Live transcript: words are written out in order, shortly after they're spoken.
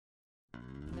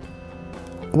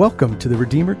Welcome to the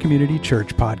Redeemer Community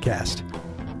Church podcast.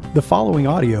 The following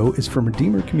audio is from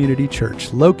Redeemer Community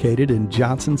Church located in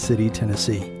Johnson City,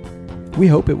 Tennessee. We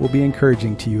hope it will be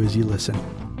encouraging to you as you listen.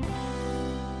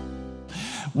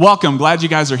 Welcome. Glad you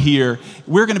guys are here.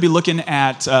 We're going to be looking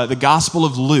at the Gospel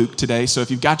of Luke today. So if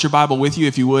you've got your Bible with you,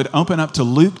 if you would, open up to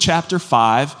Luke chapter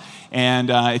 5. And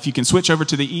if you can switch over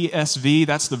to the ESV,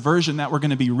 that's the version that we're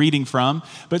going to be reading from.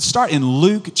 But start in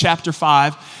Luke chapter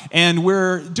 5. And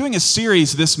we're doing a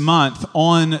series this month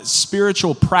on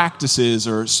spiritual practices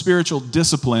or spiritual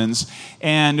disciplines.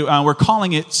 And we're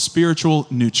calling it spiritual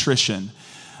nutrition.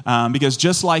 Because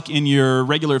just like in your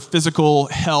regular physical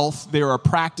health, there are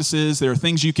practices, there are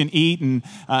things you can eat and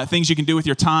things you can do with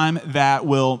your time that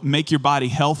will make your body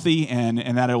healthy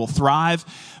and that it will thrive.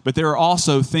 But there are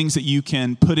also things that you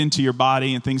can put into your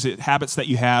body and habits that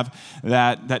you have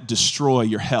that destroy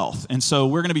your health. And so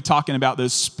we're going to be talking about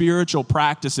those spiritual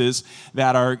practices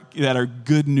that are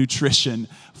good nutrition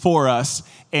for us.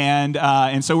 And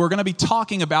so we're going to be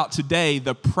talking about today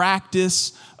the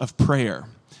practice of prayer.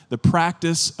 The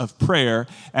practice of prayer,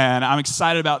 and I'm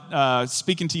excited about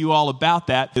speaking to you all about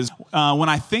that. Is when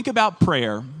I think about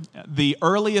prayer, the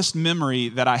earliest memory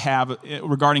that I have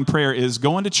regarding prayer is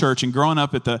going to church and growing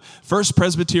up at the First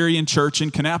Presbyterian Church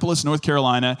in Kannapolis, North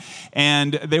Carolina,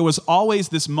 and there was always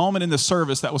this moment in the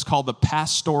service that was called the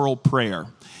pastoral prayer.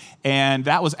 And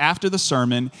that was after the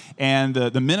sermon, and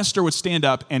the minister would stand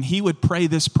up, and he would pray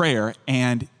this prayer,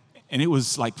 and it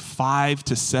was like 5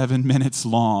 to 7 minutes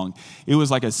long. It was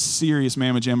like a serious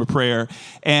mamma jamma prayer.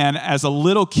 And as a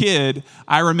little kid,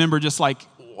 I remember just like,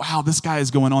 wow, this guy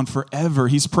is going on forever.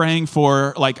 He's praying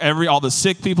for like all the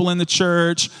sick people in the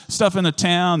church, stuff in the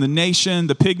town, the nation,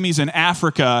 the pygmies in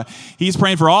Africa. He's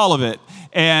praying for all of it.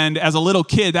 And as a little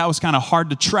kid, that was kind of hard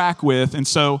to track with. And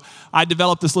so I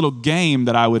developed this little game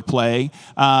that I would play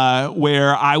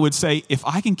where I would say, if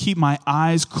I can keep my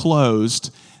eyes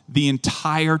closed the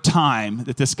entire time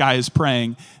that this guy is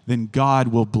praying, then God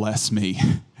will bless me.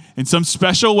 In some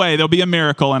special way, there'll be a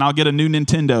miracle and I'll get a new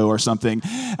Nintendo or something.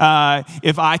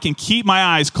 If I can keep my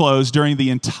eyes closed during the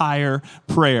entire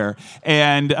prayer.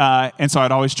 And so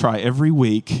I'd always try every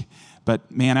week. But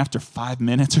man, after 5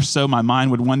 minutes or so, my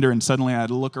mind would wander and suddenly I'd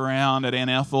look around at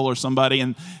Aunt Ethel or somebody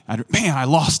and I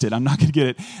lost it. I'm not going to get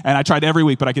it. And I tried every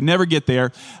week, but I could never get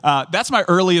there. That's my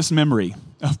earliest memory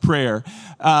of prayer.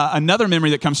 Another memory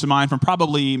that comes to mind from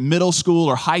probably middle school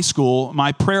or high school,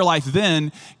 my prayer life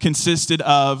then consisted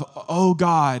of, oh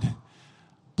God,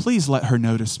 please let her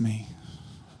notice me.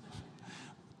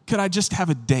 Could I just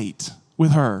have a date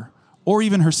with her or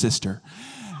even her sister?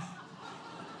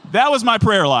 That was my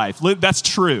prayer life. That's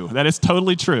true. That is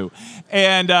totally true.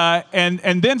 And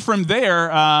then from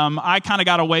there, I kind of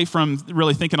got away from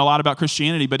really thinking a lot about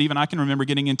Christianity, but even I can remember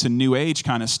getting into New Age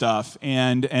kind of stuff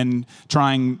and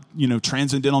trying,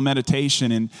 transcendental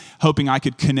meditation and hoping I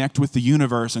could connect with the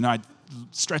universe. And I'd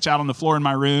stretch out on the floor in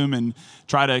my room and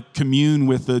try to commune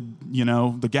with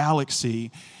the galaxy.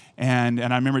 And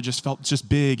I remember it just felt just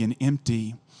big and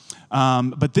empty.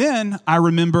 But then I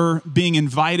remember being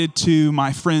invited to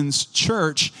my friend's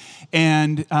church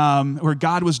and where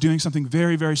God was doing something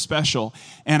very, very special.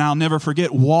 And I'll never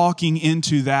forget walking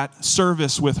into that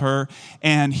service with her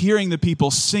and hearing the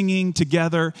people singing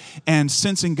together and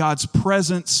sensing God's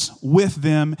presence with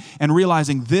them and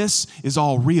realizing this is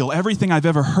all real. Everything I've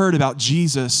ever heard about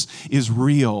Jesus is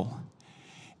real.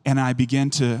 And I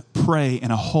began to pray in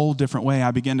a whole different way.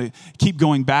 I began to keep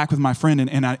going back with my friend.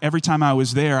 And every time I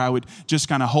was there, I would just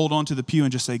kind of hold on to the pew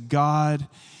and just say, God,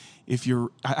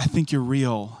 I think you're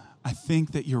real. I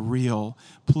think that you're real.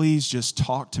 Please just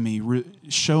talk to me.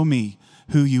 Show me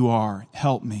who you are.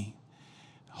 Help me.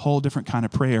 Whole different kind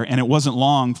of prayer. And it wasn't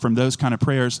long from those kind of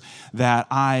prayers that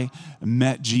I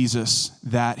met Jesus,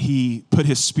 that he put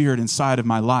his spirit inside of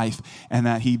my life and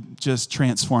that he just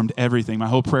transformed everything. My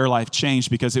whole prayer life changed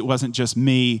because it wasn't just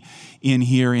me in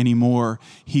here anymore.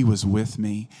 He was with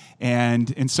me.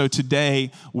 And so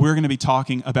today we're going to be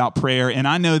talking about prayer. And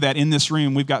I know that in this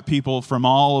room we've got people from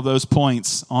all of those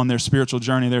points on their spiritual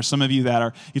journey. There's some of you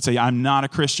that you'd say, I'm not a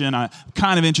Christian. I'm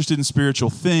kind of interested in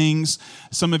spiritual things.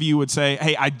 Some of you would say,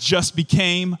 hey, I just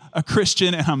became a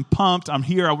Christian and I'm pumped. I'm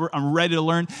here. I'm ready to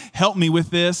learn. Help me with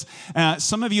this.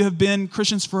 Some of you have been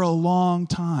Christians for a long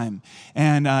time.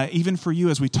 And even for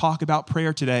you, as we talk about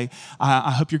prayer today,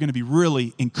 I hope you're going to be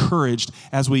really encouraged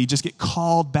as we just get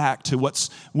called back to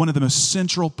what's one of the most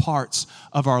central parts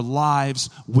of our lives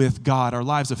with God, our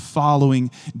lives of following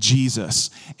Jesus.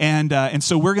 And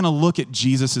so we're going to look at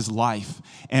Jesus' life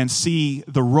and see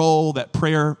the role that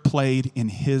prayer played in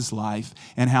his life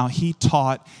and how he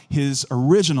taught taught his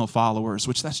original followers,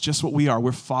 which that's just what we are.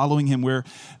 We're following him. We're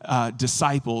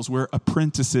disciples. We're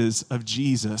apprentices of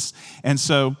Jesus. And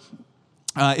so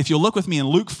if you'll look with me in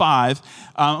Luke 5,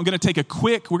 I'm going to take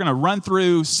we're going to run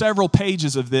through several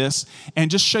pages of this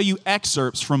and just show you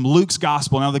excerpts from Luke's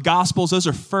gospel. Now, the gospels, those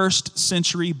are first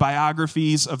century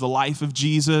biographies of the life of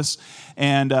Jesus,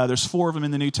 and there's 4 of them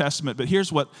in the New Testament. But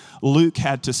here's what Luke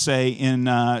had to say in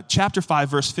chapter 5,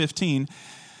 verse 15.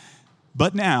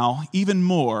 But now, even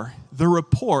more, the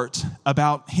report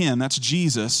about him, that's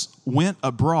Jesus, went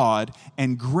abroad,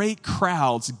 and great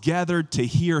crowds gathered to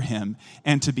hear him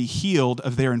and to be healed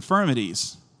of their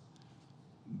infirmities.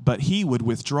 But he would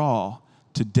withdraw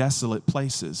to desolate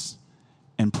places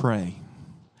and pray.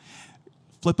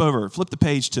 Flip the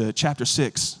page to chapter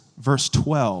 6, verse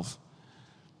 12.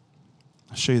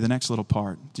 I'll show you the next little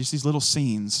part. Just these little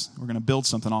scenes. We're going to build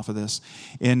something off of this.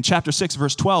 In chapter 6,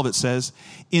 verse 12, it says,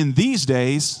 "In these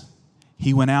days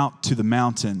he went out to the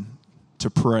mountain to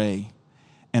pray,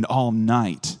 and all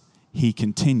night he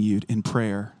continued in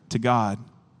prayer to God."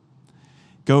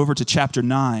 Go over to chapter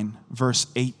 9, verse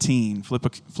 18. Flip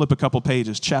a couple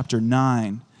pages. Chapter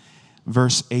 9,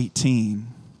 verse 18.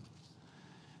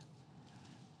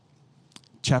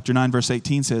 Chapter 9, verse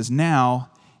 18 says, "Now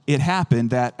it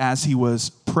happened that as he was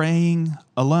praying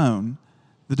alone,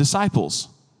 the disciples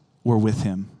were with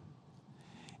him."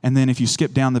 And then if you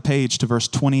skip down the page to verse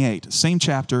 28, same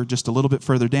chapter, just a little bit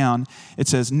further down, it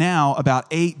says, "Now about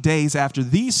 8 days after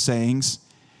these sayings,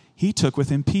 he took with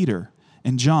him Peter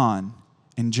and John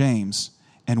and James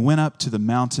and went up to the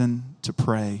mountain to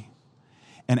pray.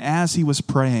 And as he was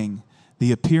praying,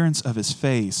 the appearance of his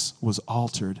face was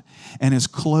altered, and his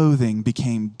clothing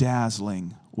became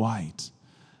dazzling white."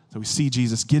 So we see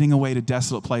Jesus getting away to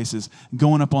desolate places,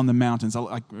 going up on the mountains.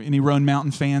 Like any Roan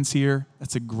Mountain fans here?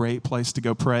 That's a great place to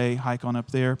go pray, hike on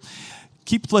up there.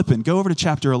 Keep flipping. Go over to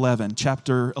chapter 11.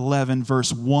 Chapter 11,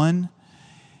 verse 1.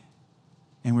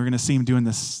 And we're going to see him doing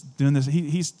this.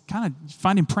 He's kind of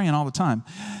find him praying all the time.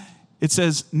 It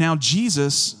says, "Now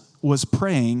Jesus was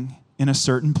praying in a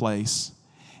certain place,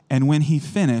 and when he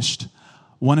finished,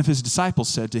 one of his disciples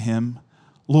said to him,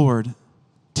 'Lord,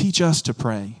 teach us to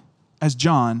pray, as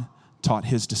John taught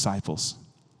his disciples.'"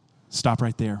 Stop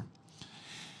right there.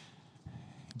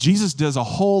 Jesus does a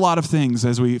whole lot of things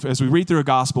as we read through a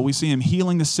gospel. We see him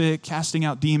healing the sick, casting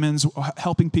out demons,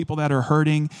 helping people that are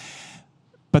hurting.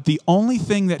 But the only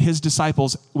thing that his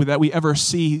disciples, that we ever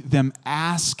see them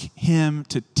ask him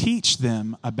to teach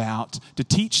them about, to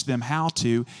teach them how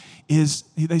to, is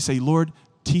they say, "Lord,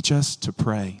 teach us to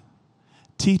pray.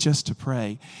 Teach us to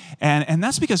pray." And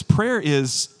that's because prayer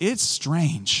it's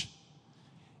strange.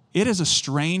 It is a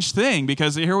strange thing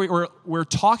because here we're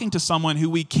talking to someone who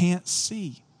we can't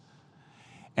see.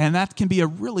 And that can be a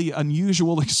really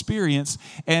unusual experience.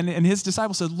 And his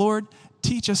disciples said, "Lord,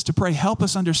 teach us to pray. Help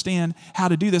us understand how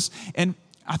to do this." And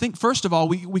I think, first of all,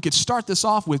 we could start this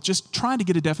off with just trying to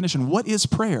get a definition. What is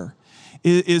prayer?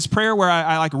 Is prayer where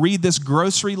I like read this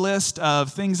grocery list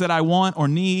of things that I want or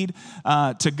need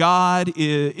to God?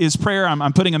 Is prayer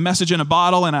I'm putting a message in a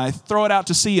bottle and I throw it out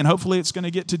to sea and hopefully it's going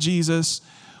to get to Jesus?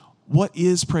 What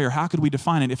is prayer? How could we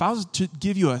define it? If I was to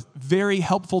give you a very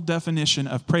helpful definition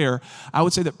of prayer, I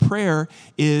would say that prayer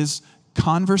is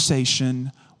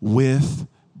conversation with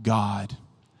God.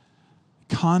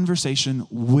 Conversation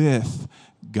with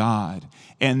God.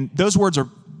 And those words are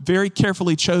very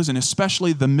carefully chosen,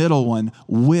 especially the middle one,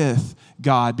 with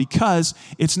God, because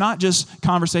it's not just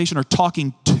conversation or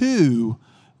talking to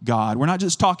God. We're not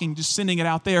just talking, just sending it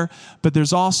out there, but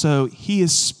there's also, he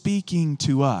is speaking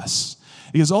to us.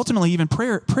 Because ultimately, even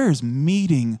prayer is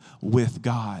meeting with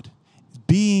God,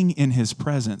 being in his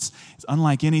presence. It's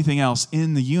unlike anything else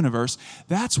in the universe.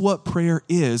 That's what prayer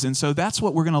is. And so that's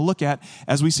what we're going to look at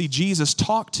as we see Jesus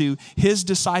talk to his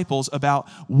disciples about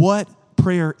what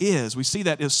prayer is. We see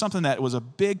that it's something that was a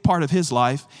big part of his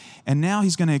life. And now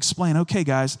he's going to explain, okay,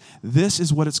 guys, this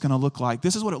is what it's going to look like.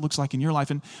 This is what it looks like in your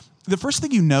life. And the first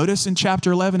thing you notice in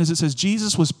chapter 11 is it says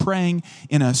Jesus was praying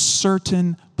in a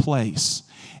certain place.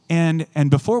 And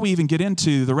before we even get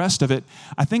into the rest of it,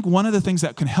 I think one of the things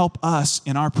that can help us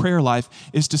in our prayer life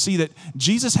is to see that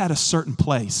Jesus had a certain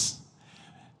place.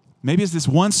 Maybe it's this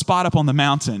one spot up on the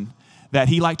mountain that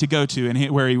he liked to go to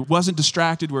and where he wasn't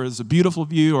distracted, where it was a beautiful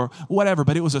view or whatever,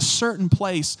 but it was a certain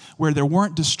place where there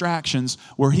weren't distractions,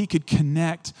 where he could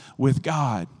connect with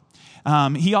God.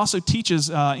 He also teaches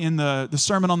in the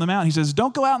Sermon on the Mount, he says,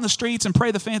 don't go out in the streets and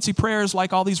pray the fancy prayers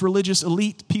like all these religious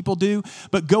elite people do,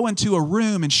 but go into a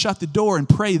room and shut the door and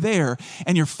pray there.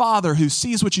 And your Father who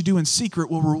sees what you do in secret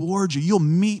will reward you. You'll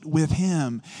meet with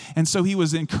him. And so he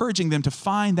was encouraging them to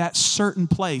find that certain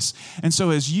place. And so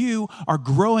as you are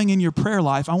growing in your prayer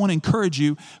life, I want to encourage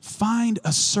you, find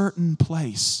a certain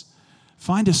place.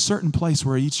 Find a certain place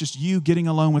where it's just you getting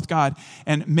alone with God.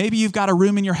 And maybe you've got a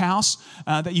room in your house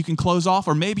that you can close off,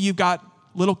 or maybe you've got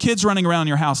little kids running around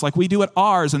your house like we do at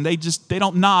ours, and they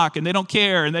don't knock and they don't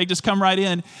care and they just come right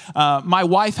in. My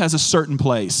wife has a certain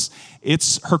place.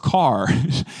 It's her car.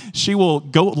 She will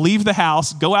leave the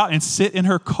house, go out and sit in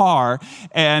her car,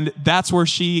 and that's where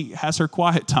she has her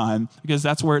quiet time, because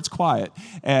that's where it's quiet.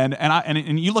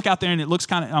 And you look out there and it looks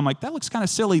I'm like, that looks kind of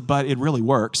silly, but it really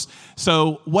works.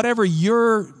 So whatever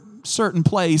your certain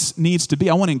place needs to be,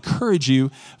 I want to encourage you,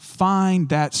 find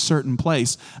that certain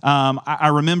place. I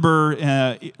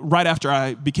remember right after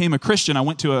I became a Christian, I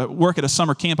went to work at a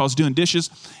summer camp. I was doing dishes,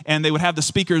 and they would have the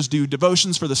speakers do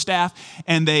devotions for the staff,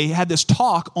 and they had this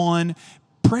talk on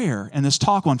prayer and this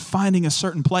talk on finding a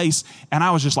certain place, and I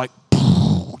was just like,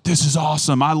 this is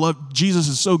awesome. I love Jesus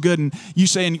is so good. And you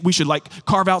saying we should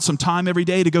carve out some time every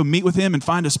day to go meet with him and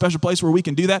find a special place where we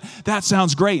can do that? That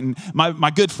sounds great. And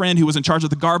my good friend who was in charge of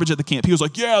the garbage at the camp, he was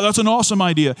like, yeah, that's an awesome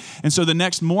idea. And so the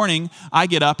next morning I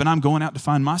get up and I'm going out to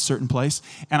find my certain place.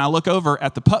 And I look over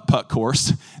at the putt-putt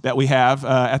course that we have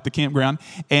at the campground.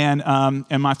 And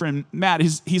my friend Matt,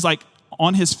 he's like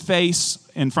on his face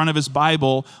in front of his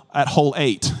Bible at hole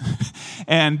 8.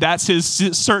 And that's his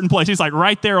certain place. He's like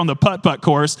right there on the putt-putt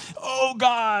course. Oh,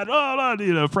 God,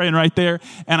 praying right there.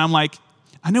 And I'm like,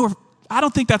 I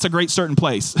don't think that's a great certain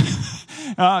place.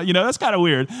 That's kind of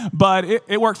weird. But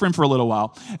it worked for him for a little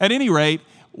while. At any rate,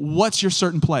 what's your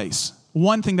certain place?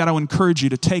 One thing that I would encourage you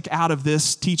to take out of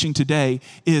this teaching today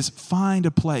is find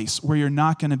a place where you're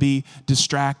not going to be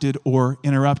distracted or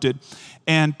interrupted.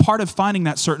 And part of finding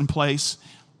that certain place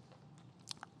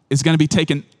is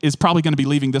probably going to be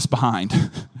leaving this behind,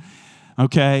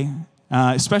 okay?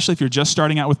 Especially if you're just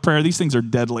starting out with prayer. These things are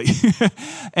deadly.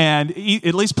 And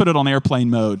at least put it on airplane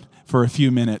mode for a few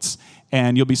minutes,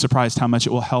 and you'll be surprised how much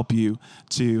it will help you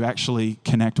to actually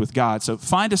connect with God. So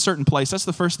find a certain place. That's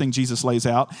the first thing Jesus lays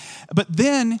out. But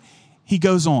then he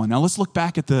goes on. Now let's look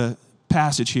back at the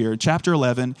passage here, chapter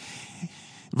 11,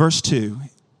 verse 2.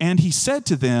 And he said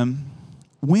to them,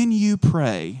 when you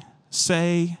pray,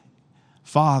 say,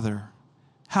 Father,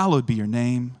 hallowed be your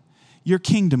name. Your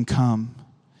kingdom come.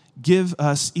 Give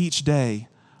us each day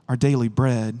our daily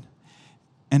bread,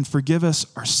 and forgive us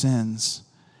our sins,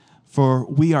 for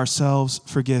we ourselves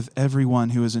forgive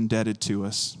everyone who is indebted to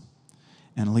us,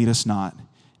 and lead us not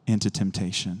into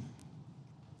temptation.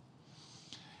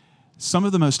 Some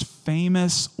of the most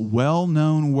famous,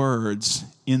 well-known words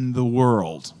in the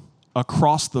world,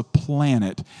 across the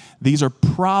planet, these are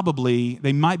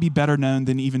they might be better known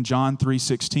than even John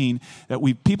 3:16, that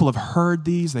people have heard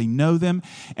these, they know them,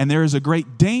 and there is a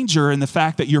great danger in the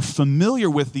fact that you're familiar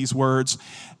with these words,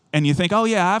 and you think, oh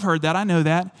yeah, I've heard that, I know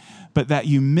that, but that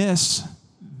you miss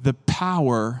the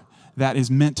power that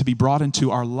is meant to be brought into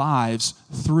our lives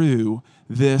through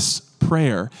this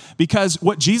prayer. Because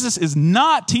what Jesus is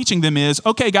not teaching them is,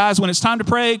 okay guys, when it's time to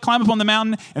pray, climb up on the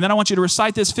mountain, and then I want you to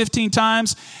recite this 15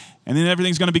 times, and then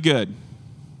everything's going to be good.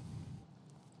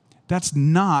 That's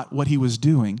not what he was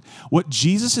doing. What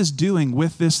Jesus is doing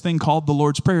with this thing called the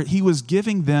Lord's Prayer, he was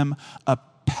giving them a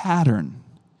pattern.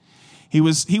 He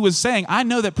was saying, I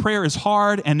know that prayer is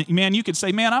hard, and man, you could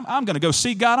say, man, I'm going to go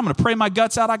see God. I'm going to pray my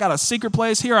guts out. I got a secret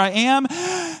place. Here I am.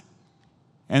 And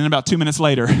then about 2 minutes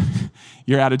later,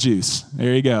 you're out of juice.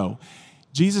 There you go.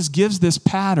 Jesus gives this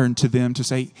pattern to them to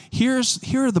say, here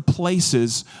are the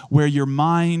places where your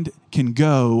mind can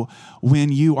go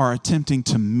when you are attempting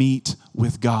to meet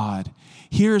with God.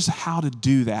 Here's how to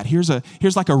do that. Here's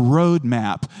like a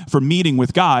roadmap for meeting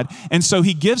with God. And so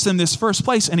he gives them this first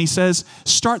place, and he says,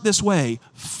 start this way,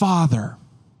 Father.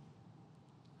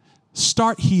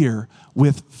 Start here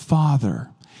with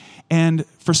Father. And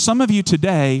for some of you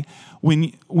today,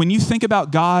 when you think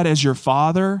about God as your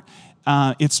Father,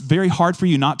 it's very hard for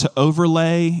you not to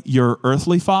overlay your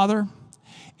earthly father.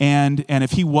 And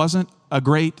if he wasn't a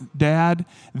great dad,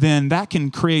 then that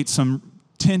can create some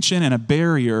tension and a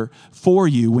barrier for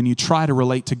you when you try to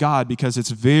relate to God, because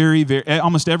it's very, very,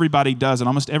 almost everybody does it.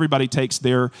 Almost everybody takes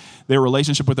their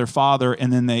relationship with their father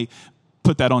and then they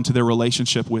put that onto their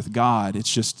relationship with God.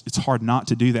 It's hard not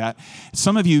to do that.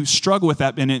 Some of you struggle with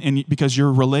that and because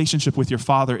your relationship with your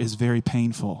father is very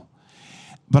painful.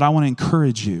 But I want to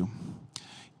encourage you.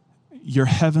 Your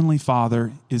heavenly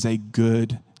Father is a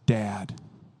good dad.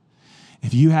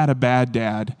 If you had a bad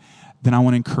dad, then I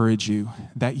want to encourage you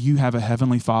that you have a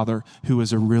heavenly Father who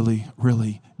is a really,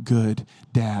 really good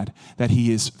dad, that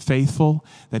he is faithful,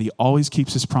 that he always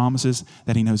keeps his promises,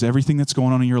 that he knows everything that's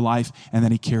going on in your life, and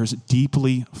that he cares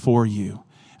deeply for you.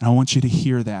 And I want you to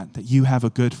hear that you have a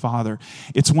good Father.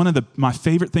 It's one of my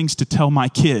favorite things to tell my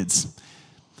kids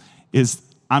is,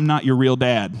 I'm not your real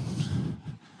dad.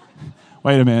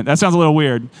 Wait a minute, that sounds a little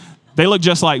weird. They look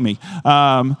just like me.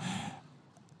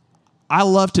 I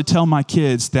love to tell my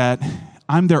kids that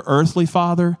I'm their earthly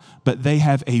father, but they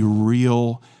have a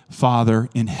real Father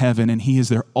in heaven, and he is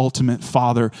their ultimate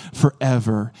Father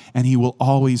forever, and he will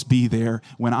always be there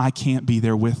when I can't be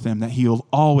there with them, that he'll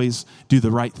always do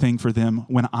the right thing for them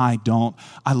when I don't.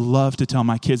 I love to tell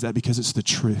my kids that because it's the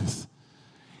truth.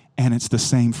 And it's the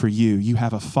same for you. You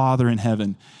have a Father in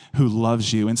heaven who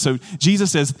loves you. And so Jesus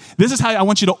says, this is how I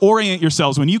want you to orient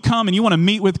yourselves. When you come and you want to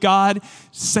meet with God,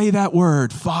 say that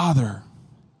word, Father.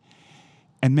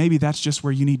 And maybe that's just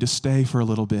where you need to stay for a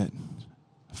little bit,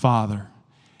 Father,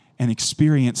 and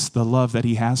experience the love that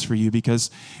he has for you, because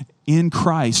in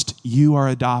Christ, you are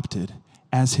adopted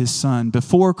as his son.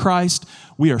 Before Christ,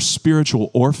 we are spiritual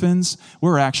orphans.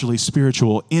 We're actually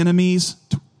spiritual enemies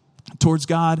towards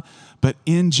God. But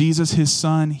in Jesus, his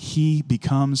son, he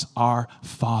becomes our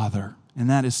Father.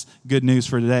 And that is good news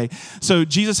for today. So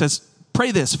Jesus says, pray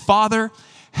this, Father,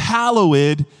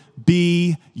 hallowed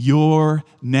be your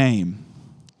name.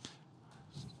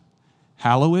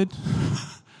 Hallowed?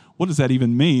 What does that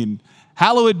even mean?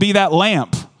 Hallowed be that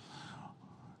lamp.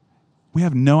 We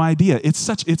have no idea. It's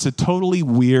a totally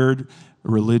weird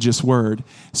religious word.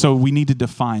 So we need to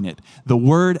define it. The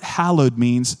word hallowed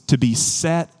means to be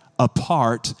set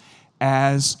apart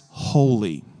as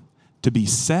holy. To be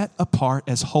set apart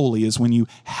as holy is when you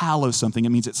hallow something. It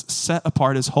means it's set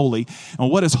apart as holy. And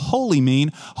what does holy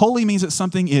mean? Holy means that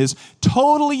something is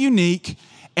totally unique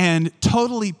and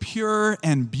totally pure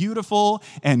and beautiful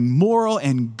and moral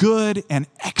and good and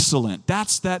excellent.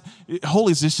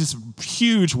 Holy is just this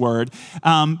huge word,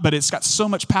 but it's got so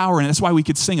much power, and that's why we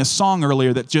could sing a song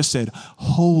earlier that just said,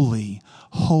 holy,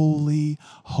 holy,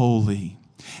 holy.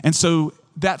 And so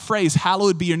that phrase,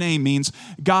 hallowed be your name, means,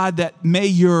 God, that may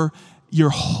your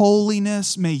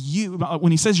holiness, may you,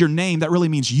 when he says your name, that really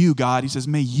means you, God. He says,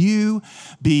 may you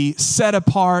be set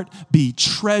apart, be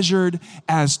treasured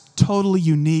as totally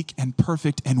unique and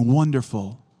perfect and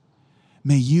wonderful.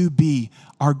 May you be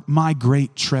my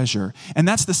great treasure. And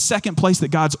that's the second place that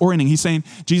God's orienting. He's saying,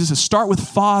 Jesus says, start with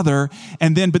Father,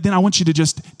 but then I want you to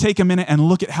just take a minute and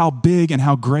look at how big and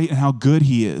how great and how good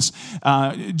he is.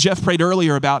 Jeff prayed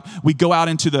earlier about, we go out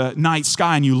into the night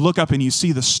sky and you look up and you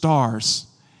see the stars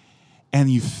and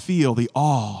you feel the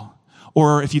awe.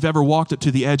 Or if you've ever walked up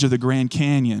to the edge of the Grand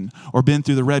Canyon or been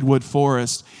through the Redwood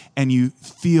Forest and you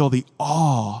feel the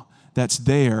awe that's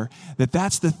there,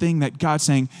 that's the thing that God's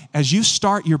saying, as you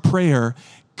start your prayer,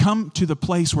 come to the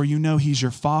place where you know he's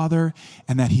your Father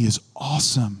and that he is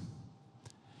awesome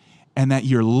and that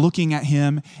you're looking at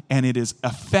him and it is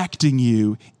affecting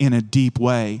you in a deep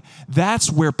way. That's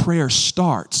where prayer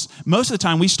starts. Most of the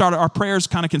time our prayers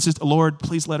kind of consist of, Lord,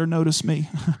 please let her notice me.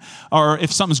 Or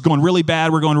if something's going really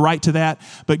bad, we're going right to that.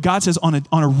 But God says on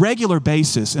a regular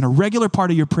basis, in a regular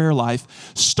part of your prayer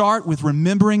life, start with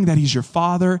remembering that he's your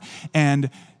Father and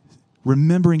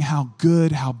remembering how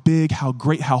good, how big, how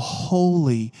great, how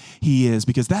holy he is,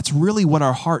 because that's really what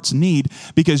our hearts need,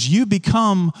 because you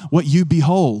become what you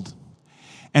behold.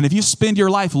 And if you spend your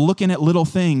life looking at little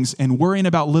things and worrying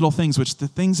about little things, which the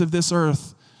things of this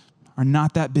earth are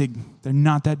not that big, they're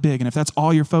not that big. And if that's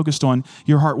all you're focused on,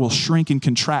 your heart will shrink and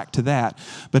contract to that.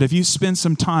 But if you spend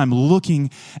some time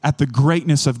looking at the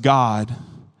greatness of God,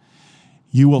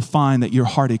 you will find that your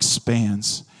heart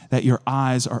expands, that your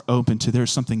eyes are open to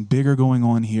there's something bigger going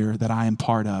on here that I am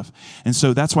part of. And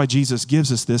so that's why Jesus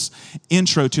gives us this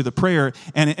intro to the prayer.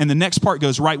 And the next part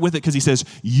goes right with it because he says,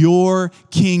 your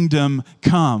kingdom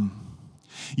come.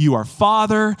 You are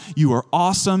Father, you are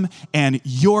awesome, and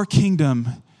your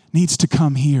kingdom needs to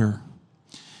come here,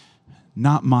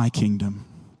 not my kingdom.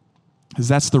 Because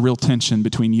that's the real tension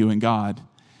between you and God.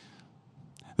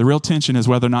 The real tension is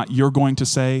whether or not you're going to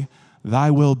say,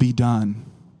 thy will be done,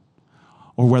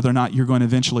 or whether or not you're going to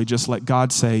eventually just let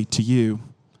God say to you,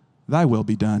 thy will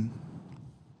be done.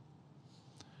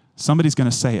 Somebody's going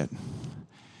to say it.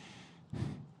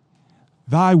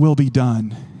 Thy will be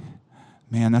done.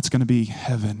 Man, that's going to be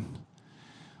heaven.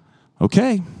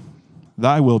 Okay,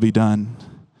 thy will be done.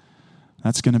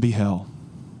 That's going to be hell.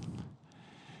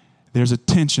 There's a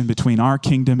tension between our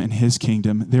kingdom and his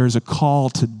kingdom. There is a call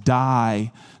to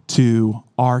die to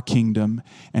our kingdom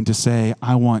and to say,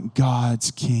 I want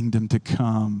God's kingdom to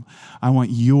come. I want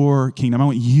your kingdom. I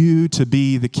want you to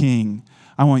be the king.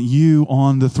 I want you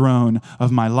on the throne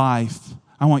of my life.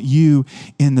 I want you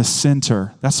in the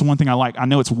center. That's the one thing I like. I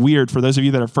know it's weird for those of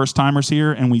you that are first-timers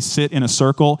here and we sit in a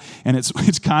circle and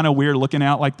it's kind of weird looking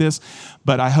out like this,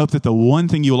 but I hope that the one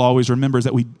thing you'll always remember is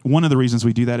that one of the reasons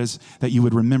we do that is that you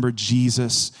would remember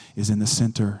Jesus is in the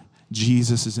center.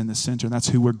 Jesus is in the center. That's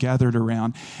who we're gathered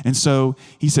around. And so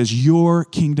he says, your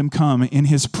kingdom come. In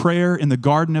his prayer in the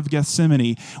Garden of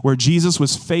Gethsemane, where Jesus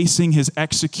was facing his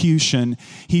execution,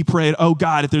 he prayed, oh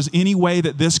God, if there's any way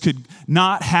that this could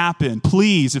not happen,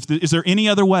 please, is there any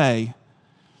other way?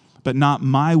 But not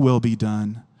my will be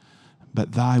done,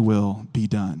 but thy will be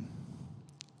done.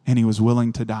 And he was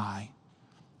willing to die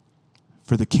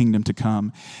for the kingdom to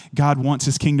come. God wants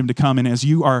his kingdom to come, and as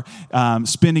you are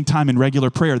spending time in regular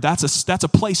prayer, that's a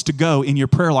place to go in your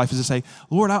prayer life, is to say,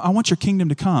 Lord, I want your kingdom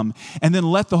to come, and then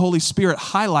let the Holy Spirit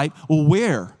highlight, well,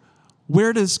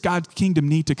 where does God's kingdom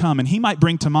need to come? And he might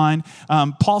bring to mind,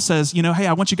 Paul says, hey,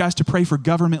 I want you guys to pray for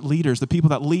government leaders, the people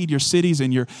that lead your cities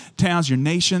and your towns, your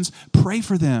nations. Pray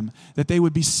for them that they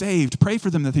would be saved. Pray for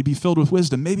them that they'd be filled with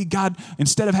wisdom. Maybe God,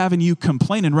 instead of having you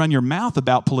complain and run your mouth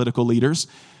about political leaders,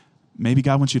 maybe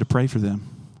God wants you to pray for them.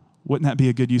 Wouldn't that be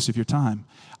a good use of your time?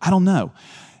 I don't know.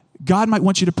 God might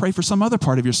want you to pray for some other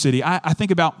part of your city. I think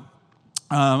about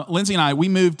Lindsay and I, we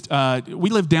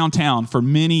lived downtown for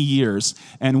many years,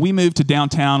 and we moved to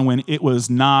downtown when it was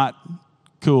not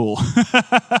cool.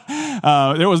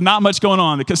 There was not much going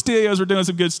on. The Castillos were doing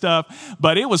some good stuff,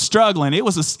 but it was struggling. It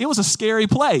was a scary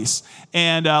place,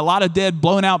 and a lot of dead,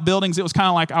 blown out buildings. It was kind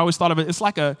of like, I always thought of it, it's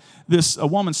like a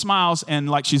woman smiles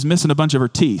and like she's missing a bunch of her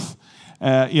teeth.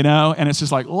 And it's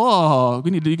just like, whoa, we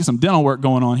need to get some dental work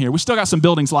going on here. We still got some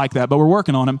buildings like that, but we're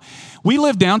working on them. We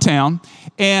lived downtown,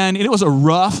 and it was a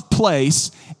rough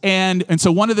place. And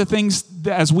so one of the things,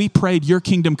 as we prayed, your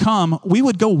kingdom come, we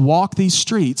would go walk these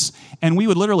streets, and we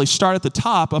would literally start at the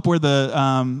top, up where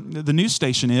the news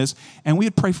station is, and we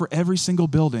would pray for every single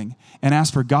building and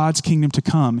ask for God's kingdom to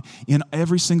come in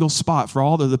every single spot for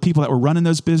all the people that were running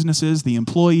those businesses, the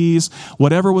employees,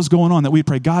 whatever was going on, that we'd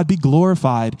pray, God, be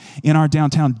glorified in our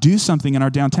downtown. Do something in our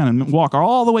downtown, and walk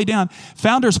all the way down.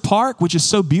 Founders Park, which is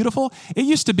so beautiful, it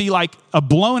used to be like a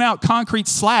blown out concrete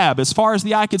slab as far as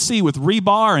the eye could see with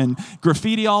rebar and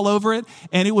graffiti all over it,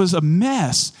 and it was a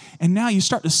mess. And now you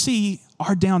start to see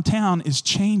our downtown is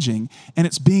changing and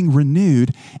it's being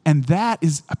renewed, and that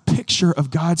is a picture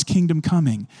of God's kingdom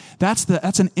coming. That's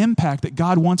an impact that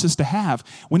God wants us to have.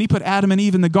 When he put Adam and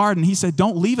Eve in the garden, he said,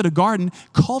 don't leave it a garden,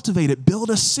 cultivate it, build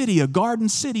a city, a garden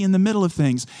city in the middle of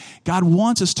things. God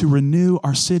wants us to renew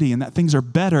our city, and that things are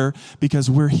better because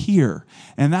we're here.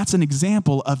 And that's an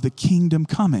example of the kingdom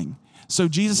coming. So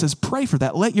Jesus says, pray for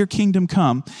that. Let your kingdom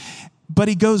come. But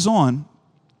he goes on.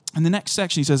 In the next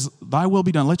section, he says, thy will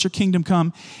be done. Let your kingdom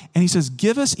come. And he says,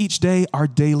 give us each day our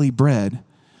daily bread.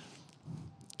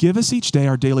 Give us each day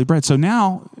our daily bread. So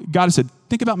now God has said,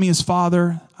 think about me as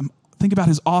Father. Think about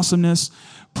his awesomeness.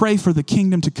 Pray for the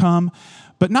kingdom to come.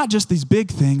 But not just these big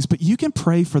things, but you can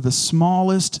pray for the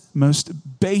smallest,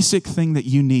 most basic thing that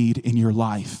you need in your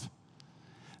life.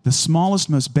 The smallest,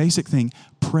 most basic thing,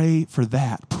 pray for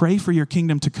that. Pray for your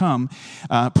kingdom to come.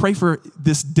 Pray for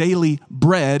this daily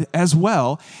bread as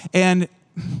well. And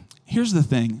here's the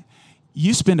thing.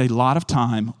 You spend a lot of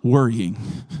time worrying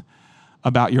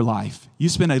about your life. You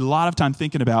spend a lot of time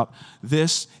thinking about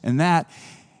this and that.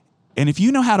 And if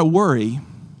you know how to worry,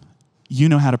 you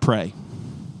know how to pray.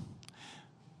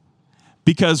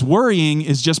 Because worrying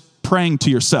is just praying to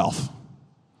yourself.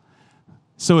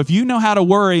 So if you know how to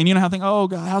worry and you know how to think, oh,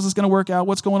 God, how's this going to work out?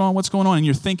 What's going on? And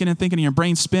you're thinking and thinking and your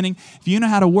brain's spinning. If you know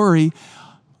how to worry,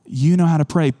 you know how to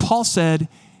pray. Paul said,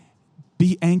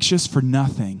 be anxious for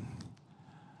nothing,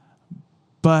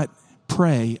 but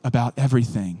pray about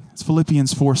everything. It's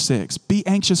Philippians 4:6. Be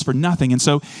anxious for nothing. And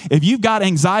so if you've got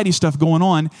anxiety stuff going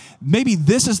on, maybe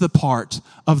this is the part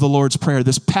of the Lord's Prayer,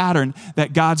 this pattern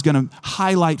that God's going to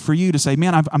highlight for you to say,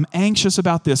 man, I'm anxious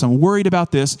about this. I'm worried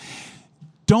about this.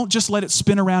 Don't just let it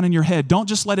spin around in your head. Don't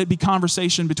just let it be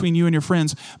conversation between you and your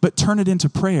friends, but turn it into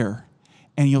prayer,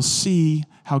 and you'll see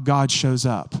how God shows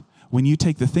up. When you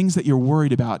take the things that you're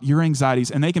worried about, your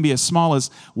anxieties, and they can be as small as,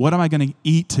 what am I going to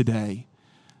eat today?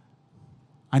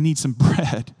 I need some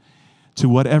bread, to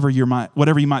whatever you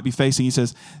might be facing. He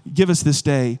says, give us this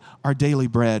day our daily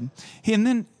bread. And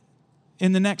then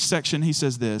in the next section, he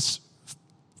says this,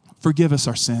 forgive us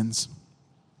our sins.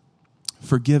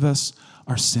 Forgive us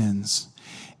our sins.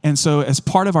 And so as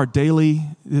part of our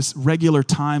this regular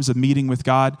times of meeting with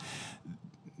God,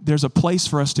 there's a place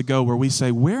for us to go where we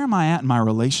say, where am I at in my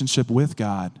relationship with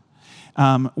God?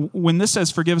 When this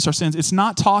says forgive us our sins, it's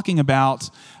not talking about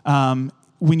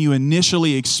when you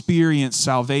initially experience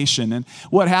salvation. And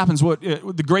what happens,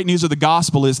 the great news of the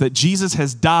gospel is that Jesus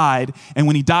has died, and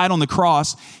when he died on the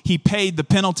cross, he paid the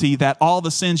penalty that all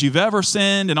the sins you've ever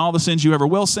sinned and all the sins you ever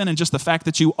will sin, and just the fact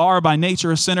that you are by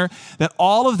nature a sinner, that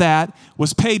all of that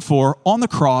was paid for on the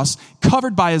cross,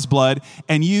 covered by his blood,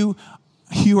 and you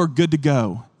are good to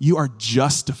go. You are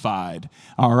justified,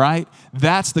 all right?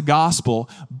 That's the gospel.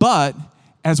 But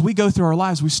as we go through our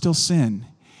lives, we still sin.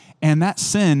 And that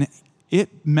sin,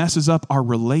 it messes up our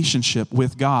relationship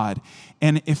with God.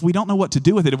 And if we don't know what to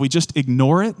do with it, if we just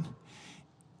ignore it,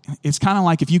 it's kind of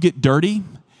like if you get dirty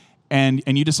and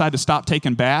you decide to stop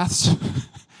taking baths,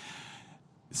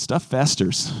 stuff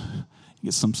festers. You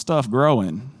get some stuff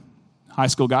growing. High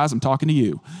school guys, I'm talking to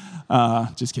you.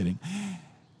 Just kidding.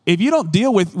 If you don't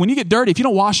deal with, when you get dirty, if you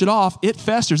don't wash it off, it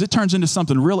festers. It turns into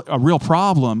something a real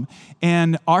problem.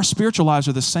 And our spiritual lives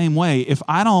are the same way. If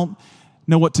I don't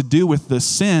know what to do with the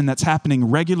sin that's happening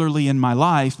regularly in my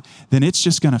life, then it's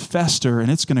just going to fester and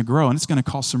it's going to grow and it's going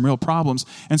to cause some real problems.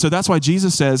 And so that's why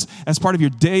Jesus says, as part of your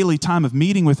daily time of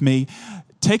meeting with me,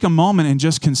 take a moment and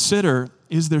just consider,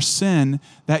 is there sin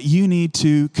that you need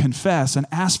to confess and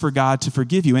ask for God to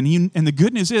forgive you? And the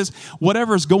good news is,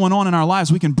 whatever is going on in our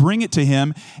lives, we can bring it to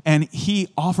him, and he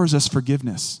offers us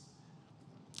forgiveness,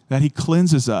 that he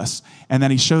cleanses us, and that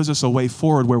he shows us a way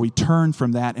forward where we turn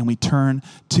from that and we turn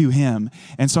to him.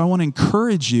 And so I want to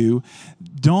encourage you,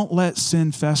 don't let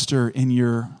sin fester in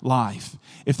your life.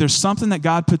 If there's something that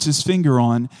God puts his finger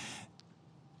on,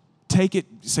 take it,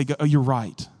 say, oh, you're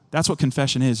right. That's what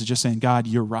confession is just saying, God,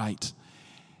 you're right.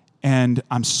 And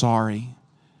I'm sorry.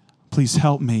 Please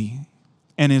help me.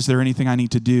 And is there anything I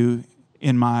need to do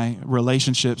in my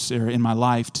relationships or in my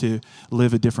life to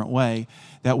live a different way?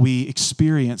 That we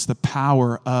experience the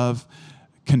power of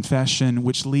confession,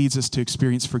 which leads us to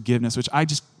experience forgiveness, which I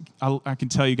can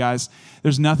tell you guys,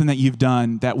 there's nothing that you've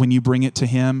done that when you bring it to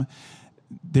him,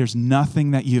 there's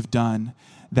nothing that you've done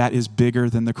that is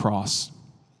bigger than the cross.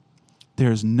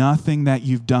 There's nothing that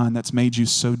you've done that's made you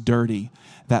so dirty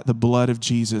that the blood of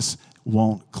Jesus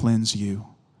won't cleanse you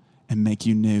and make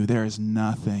you new. There is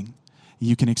nothing.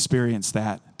 You can experience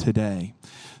that today.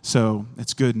 So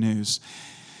it's good news.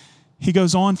 He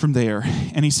goes on from there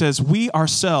and he says, we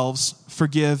ourselves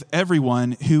forgive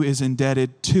everyone who is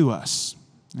indebted to us.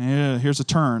 Here's a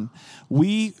turn.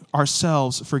 We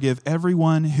ourselves forgive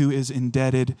everyone who is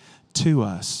indebted to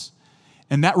us.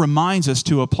 And that reminds us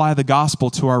to apply the gospel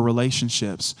to our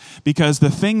relationships, because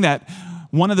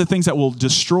one of the things that will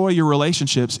destroy your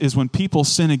relationships is when people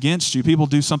sin against you, people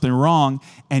do something wrong,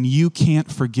 and you can't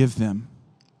forgive them.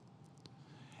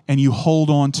 And you hold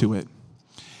on to it.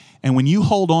 And when you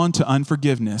hold on to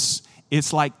unforgiveness,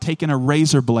 it's like taking a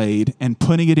razor blade and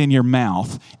putting it in your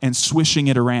mouth and swishing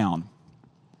it around.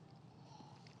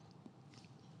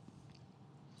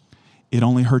 It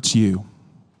only hurts you.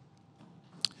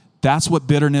 That's what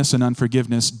bitterness and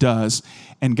unforgiveness does.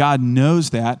 And God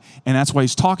knows that, and that's why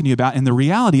he's talking to you about. And the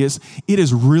reality is, it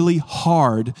is really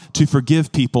hard to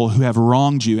forgive people who have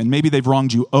wronged you. And maybe they've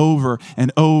wronged you over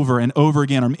and over and over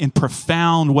again, or in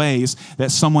profound ways that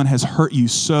someone has hurt you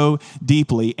so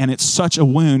deeply. And it's such a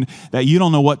wound that you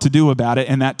don't know what to do about it.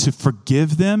 And that to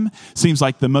forgive them seems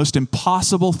like the most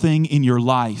impossible thing in your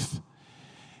life.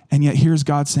 And yet here's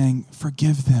God saying,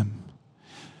 forgive them.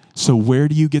 So where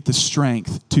do you get the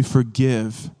strength to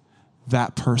forgive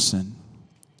that person?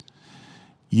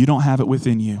 You don't have it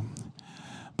within you.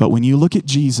 But when you look at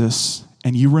Jesus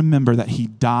and you remember that he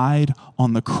died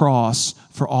on the cross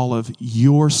for all of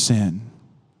your sin,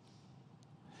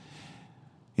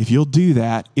 if you'll do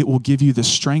that, it will give you the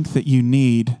strength that you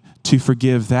need to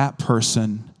forgive that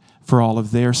person for all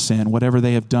of their sin, whatever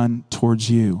they have done towards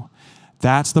you.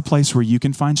 That's the place where you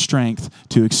can find strength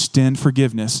to extend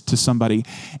forgiveness to somebody.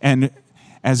 And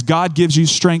as God gives you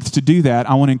strength to do that,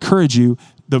 I want to encourage you,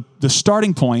 the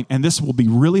starting point, and this will be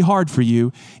really hard for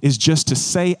you, is just to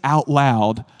say out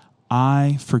loud,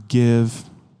 I forgive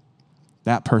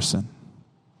that person.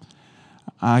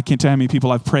 I can't tell you how many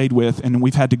people I've prayed with, and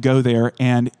we've had to go there,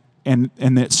 and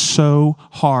it's so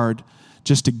hard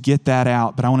just to get that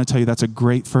out. But I want to tell you that's a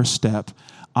great first step.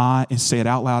 Say it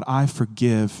out loud, I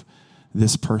forgive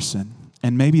this person.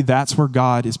 And maybe that's where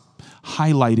God is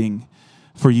highlighting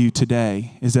for you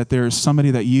today is that there is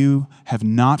somebody that you have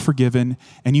not forgiven,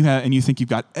 and you think you've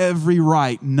got every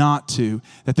right not to,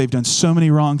 that they've done so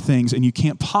many wrong things and you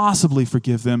can't possibly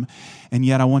forgive them. And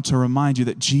yet I want to remind you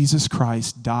that Jesus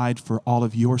Christ died for all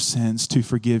of your sins to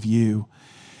forgive you.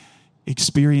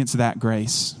 Experience that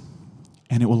grace,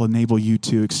 and it will enable you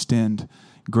to extend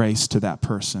grace to that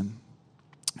person.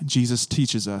 Jesus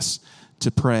teaches us to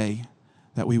pray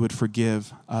that we would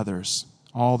forgive others,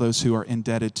 all those who are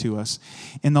indebted to us.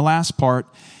 In the last part,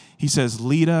 he says,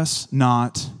 lead us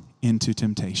not into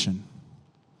temptation.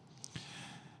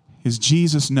 Because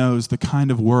Jesus knows the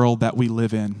kind of world that we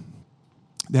live in.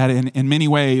 That in many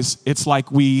ways, it's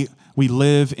like we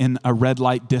live in a red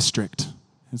light district.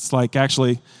 It's like,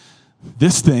 actually,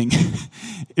 this thing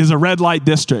is a red light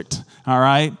district, all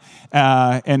right?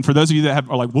 And for those of you that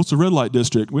are like, what's a red light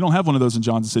district? We don't have one of those in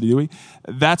Johnson City, do we?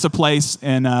 That's a place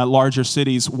in larger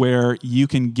cities where you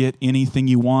can get anything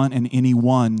you want and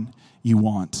anyone you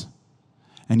want.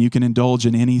 And you can indulge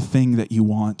in anything that you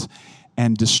want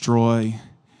and destroy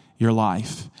your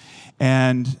life.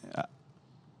 And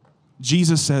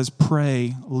Jesus says,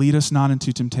 pray, lead us not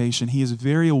into temptation. He is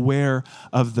very aware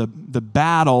of the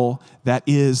battle that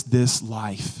is this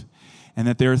life, and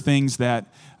that there are things that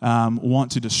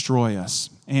want to destroy us.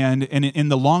 And in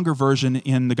the longer version,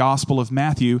 in the Gospel of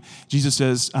Matthew, Jesus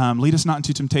says, lead us not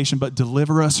into temptation, but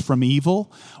deliver us from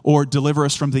evil, or deliver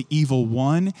us from the evil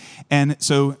one. And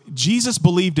so Jesus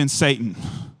believed in Satan.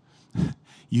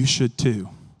 You should too.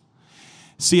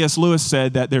 C.S. Lewis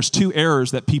said that there's two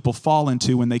errors that people fall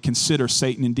into when they consider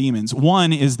Satan and demons.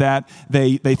 One is that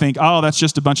they think, oh, that's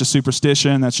just a bunch of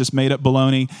superstition, that's just made up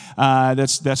baloney,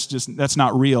 that's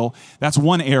not real. That's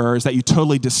one error, is that you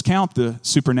totally discount the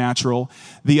supernatural.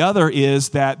 The other is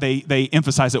that they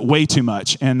emphasize it way too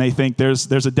much, and they think there's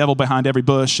a devil behind every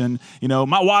bush, and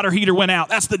my water heater went out,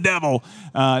 that's the devil.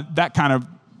 That kind of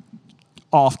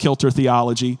off-kilter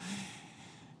theology.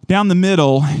 Down the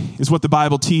middle is what the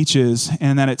Bible teaches,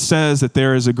 and that it says that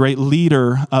there is a great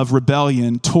leader of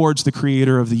rebellion towards the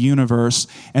creator of the universe,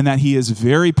 and that he is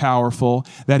very powerful,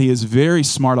 that he is very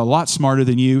smart, a lot smarter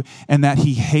than you, and that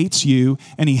he hates you,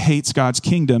 and he hates God's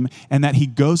kingdom, and that he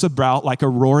goes about like a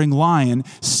roaring lion,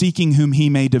 seeking whom he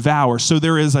may devour. So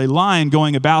there is a lion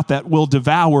going about that will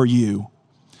devour you.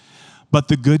 But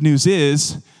the good news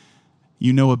is,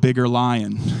 a bigger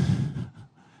lion.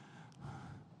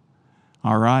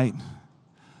 All right?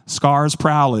 Scar's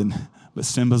prowling, but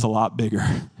Simba's a lot bigger.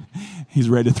 He's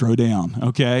ready to throw down,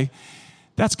 okay?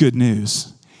 That's good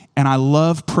news. And I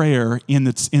love prayer in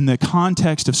the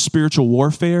context of spiritual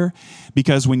warfare,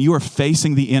 because when you are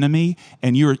facing the enemy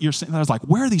and you're sitting there, I was like,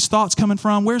 where are these thoughts coming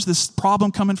from? Where's this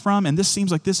problem coming from? And this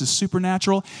seems like this is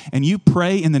supernatural. And you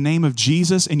pray in the name of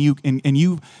Jesus, and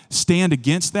you stand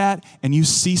against that, and you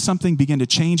see something begin to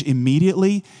change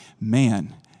immediately.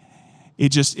 Man,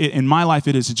 in my life,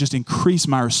 it has just increased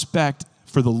my respect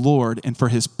for the Lord and for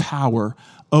his power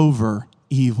over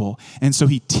evil. And so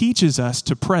he teaches us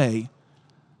to pray,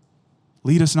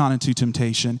 lead us not into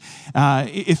temptation.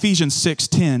 Ephesians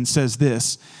 6:10 says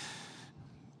this,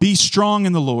 be strong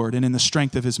in the Lord and in the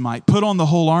strength of his might. Put on the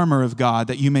whole armor of God,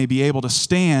 that you may be able to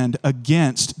stand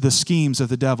against the schemes of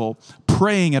the devil,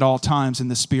 praying at all times in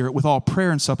the Spirit with all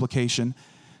prayer and supplication.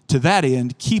 To that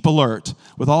end, keep alert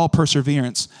with all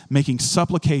perseverance, making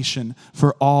supplication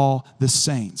for all the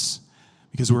saints.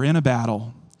 Because we're in a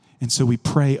battle, and so we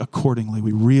pray accordingly.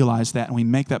 We realize that, and we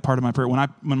make that part of my prayer. When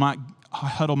I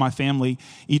huddle my family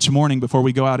each morning before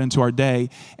we go out into our day,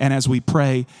 and as we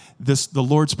pray, the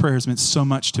Lord's Prayer has meant so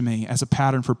much to me as a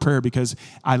pattern for prayer, because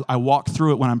I walk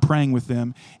through it when I'm praying with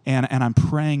them, and I'm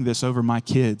praying this over my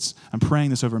kids. I'm praying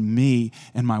this over me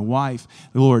and my wife.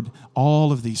 Lord,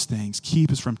 all of these things,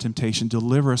 keep us from temptation,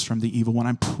 deliver us from the evil one.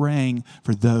 I'm praying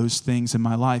for those things in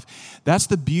my life. That's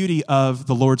the beauty of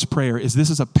the Lord's Prayer, is this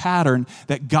is a pattern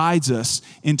that guides us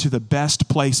into the best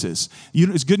places.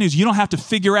 It's good news. You don't have to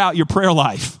figure out your prayer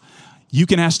life. You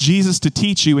can ask Jesus to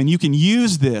teach you, and you can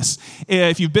use this.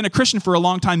 If you've been a Christian for a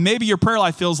long time, maybe your prayer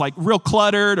life feels like real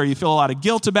cluttered, or you feel a lot of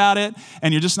guilt about it,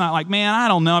 and you're just not like, man, I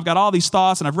don't know. I've got all these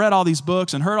thoughts, and I've read all these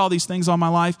books and heard all these things all my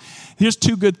life. Here's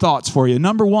two good thoughts for you.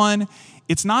 Number one,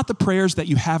 it's not the prayers that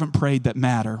you haven't prayed that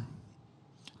matter.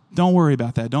 Don't worry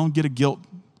about that. Don't get a guilt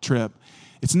trip.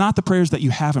 It's not the prayers that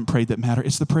you haven't prayed that matter.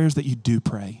 It's the prayers that you do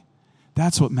pray.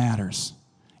 That's what matters.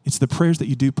 It's the prayers that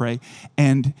you do pray.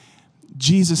 And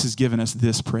Jesus has given us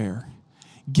this prayer.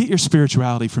 Get your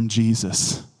spirituality from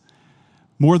Jesus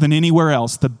more than anywhere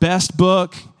else. The best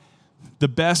book, the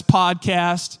best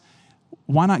podcast.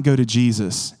 Why not go to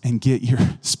Jesus and get your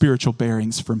spiritual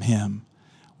bearings from him?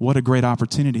 What a great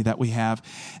opportunity that we have.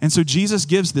 And so Jesus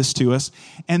gives this to us.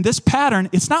 And this pattern,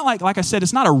 it's not like I said,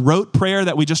 it's not a rote prayer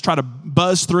that we just try to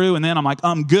buzz through and then I'm like,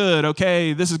 I'm good,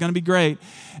 okay, this is going to be great.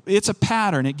 It's a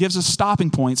pattern. It gives us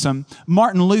stopping points.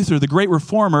 Martin Luther, the great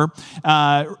reformer,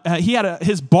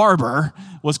 his barber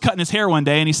was cutting his hair one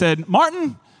day and he said,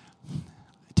 Martin,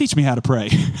 teach me how to pray.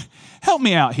 Help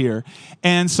me out here.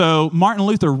 And so Martin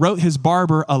Luther wrote his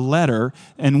barber a letter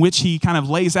in which he kind of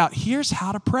lays out, here's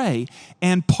how to pray.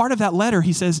 And part of that letter,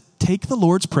 he says, take the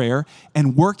Lord's Prayer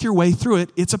and work your way through it.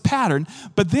 It's a pattern.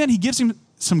 But then he gives him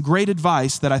some great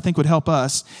advice that I think would help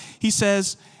us. He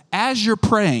says, as you're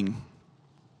praying,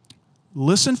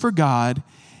 listen for God,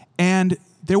 and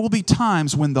there will be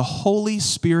times when the Holy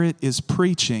Spirit is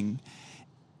preaching,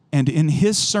 and in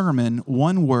his sermon,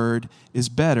 one word is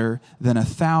better than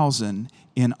 1,000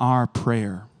 in our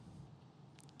prayer.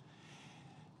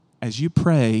 As you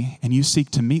pray and you seek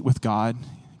to meet with God,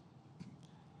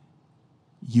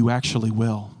 you actually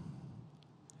will.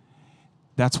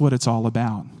 That's what it's all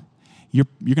about. You're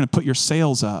going to put your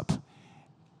sails up,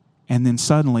 and then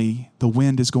suddenly the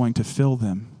wind is going to fill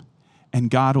them, and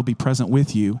God will be present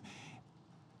with you.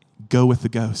 Go with the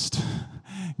Ghost.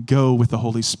 Go with the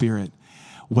Holy Spirit.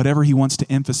 Whatever he wants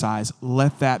to emphasize,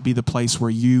 let that be the place where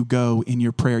you go in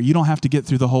your prayer. You don't have to get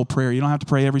through the whole prayer. You don't have to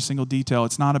pray every single detail.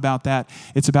 It's not about that.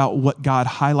 It's about what God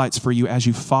highlights for you as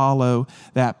you follow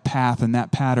that path and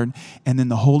that pattern. And then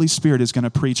the Holy Spirit is going to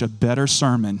preach a better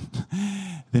sermon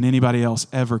than anybody else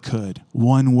ever could.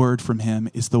 One word from him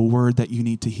is the word that you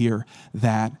need to hear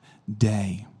that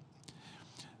day.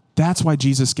 That's why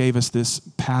Jesus gave us this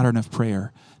pattern of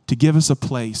prayer, to give us a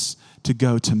place to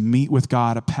go to meet with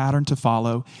God, a pattern to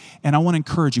follow. And I want to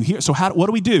encourage you here. So what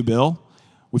do we do, Bill?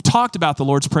 We've talked about the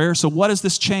Lord's Prayer. So what does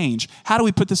this change? How do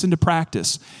we put this into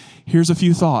practice? Here's a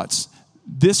few thoughts.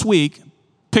 This week,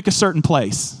 pick a certain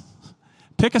place.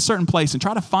 Pick a certain place and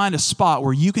try to find a spot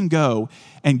where you can go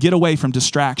and get away from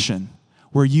distraction,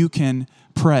 where you can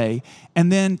pray.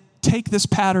 And then take this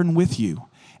pattern with you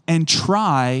and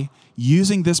try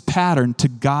using this pattern to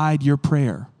guide your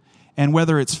prayer. And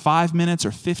whether it's 5 minutes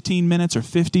or 15 minutes or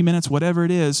 50 minutes, whatever it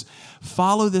is,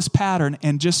 follow this pattern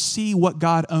and just see what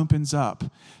God opens up.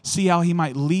 See how he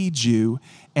might lead you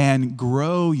and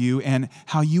grow you and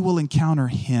how you will encounter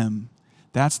him.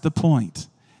 That's the point.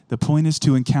 The point is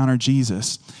to encounter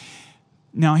Jesus.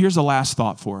 Now, here's the last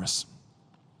thought for us.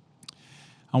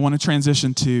 I want to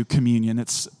transition to communion.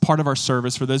 It's part of our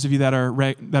service. For those of you that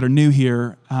are new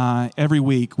here, every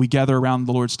week we gather around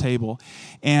the Lord's table.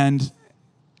 And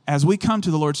as we come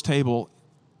to the Lord's table,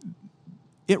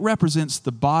 it represents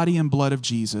the body and blood of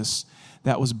Jesus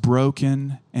that was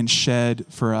broken and shed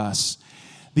for us.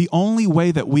 The only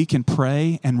way that we can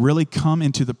pray and really come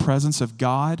into the presence of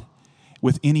God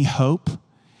with any hope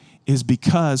is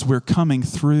because we're coming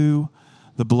through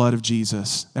the blood of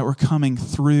Jesus, that we're coming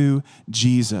through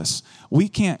Jesus. We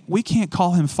can't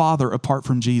call him Father apart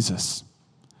from Jesus.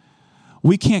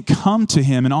 We can't come to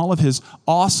him in all of his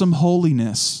awesome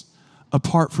holiness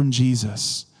apart from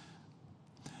Jesus.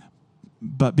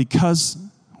 But because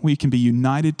we can be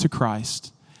united to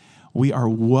Christ, we are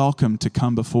welcome to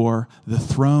come before the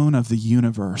throne of the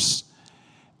universe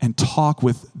and talk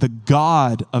with the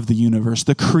God of the universe,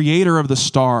 the creator of the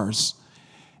stars,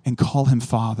 and call him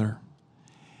Father.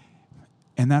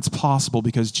 And that's possible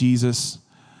because Jesus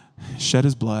shed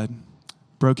his blood,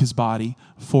 broke his body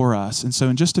for us. And so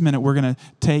in just a minute, we're going to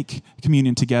take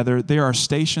communion together. There are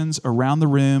stations around the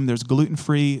room. There's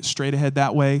gluten-free straight ahead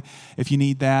that way if you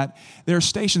need that. There are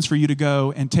stations for you to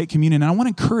go and take communion. And I want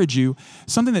to encourage you,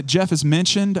 something that Jeff has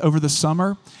mentioned over the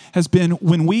summer has been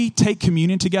when we take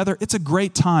communion together, it's a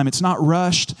great time. It's not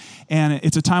rushed, and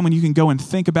it's a time when you can go and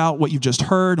think about what you've just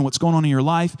heard and what's going on in your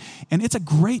life. And it's a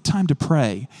great time to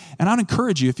pray. And I'd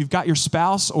encourage you, if you've got your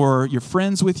spouse or your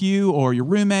friends with you or your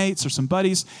roommates or some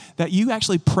buddies, that you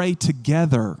actually pray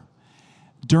together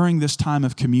during this time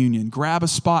of communion. Grab a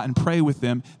spot and pray with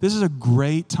them. This is a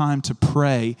great time to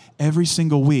pray every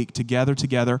single week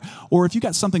together. Or if you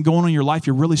got something going on in your life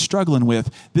you're really struggling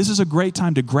with, this is a great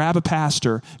time to grab a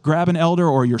pastor, grab an elder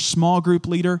or your small group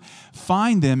leader,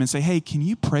 find them and say, hey, can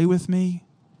you pray with me?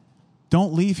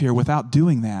 Don't leave here without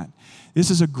doing that. This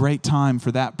is a great time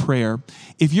for that prayer.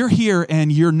 If you're here and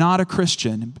you're not a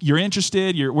Christian, you're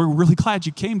interested, we're really glad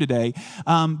you came today.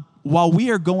 While we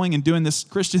are going and doing this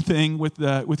Christian thing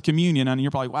with communion, and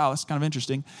you're probably, wow, that's kind of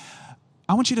interesting,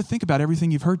 I want you to think about everything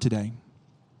you've heard today.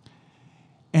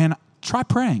 And try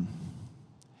praying.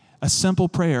 A simple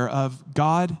prayer of,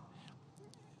 God,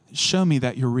 show me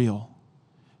that you're real.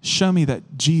 Show me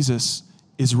that Jesus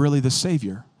is really the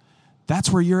Savior.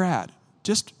 That's where you're at.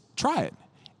 Just try it.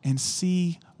 and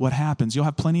see what happens. You'll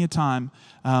have plenty of time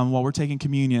while we're taking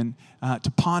communion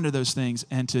to ponder those things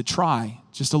and to try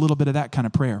just a little bit of that kind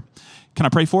of prayer. Can I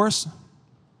pray for us?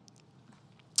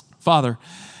 Father,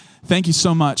 thank you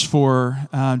so much for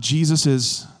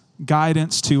Jesus'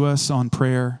 guidance to us on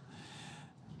prayer.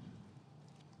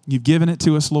 You've given it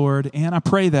to us, Lord, and I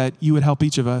pray that you would help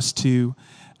each of us to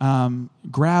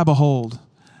grab a hold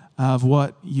of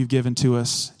what you've given to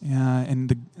us and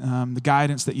the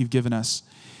guidance that you've given us,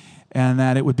 and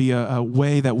that it would be a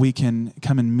way that we can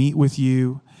come and meet with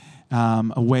you,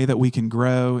 a way that we can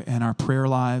grow in our prayer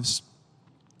lives,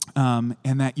 and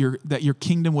that your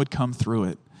kingdom would come through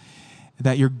it,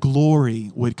 that your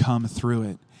glory would come through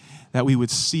it, that we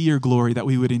would see your glory, that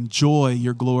we would enjoy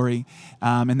your glory,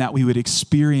 and that we would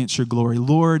experience your glory.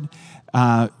 Lord,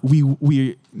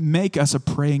 we make us a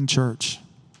praying church.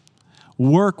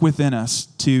 Work within us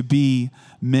to be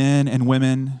men and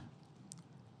women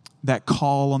that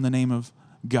call on the name of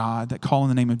God, that call on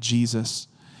the name of Jesus.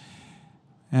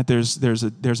 That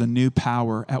there's a new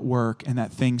power at work, and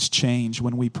that things change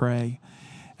when we pray,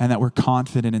 and that we're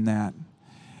confident in that.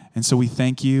 And so we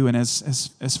thank you. And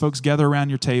as folks gather around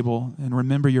your table and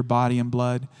remember your body and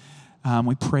blood, I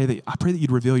pray that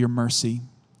you'd reveal your mercy,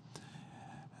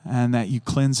 and that you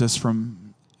cleanse us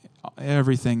from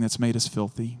everything that's made us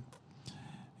filthy.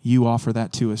 You offer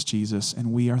that to us, Jesus,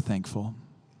 and we are thankful.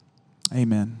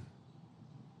 Amen.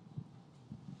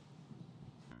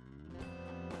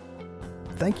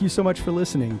 Thank you so much for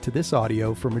listening to this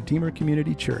audio from Redeemer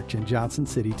Community Church in Johnson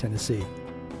City, Tennessee.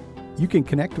 You can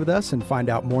connect with us and find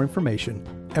out more information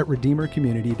at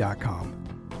redeemercommunity.com.